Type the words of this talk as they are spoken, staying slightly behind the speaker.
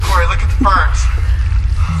Birds.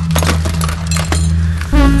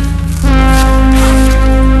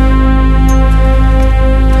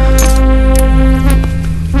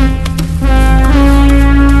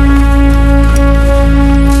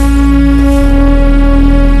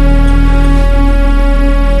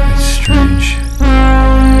 That's strange.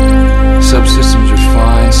 Subsystems are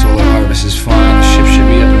fine, solar harvest is fine, the ship should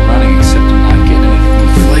be up and running, except I'm not getting anything from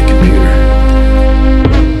the flight computer.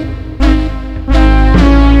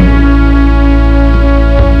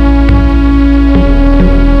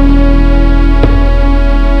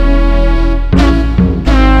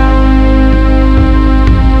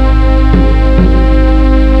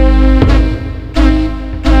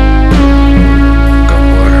 Got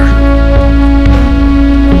water.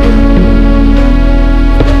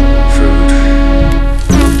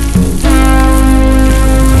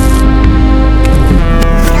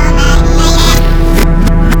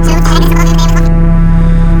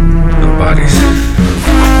 No bodies.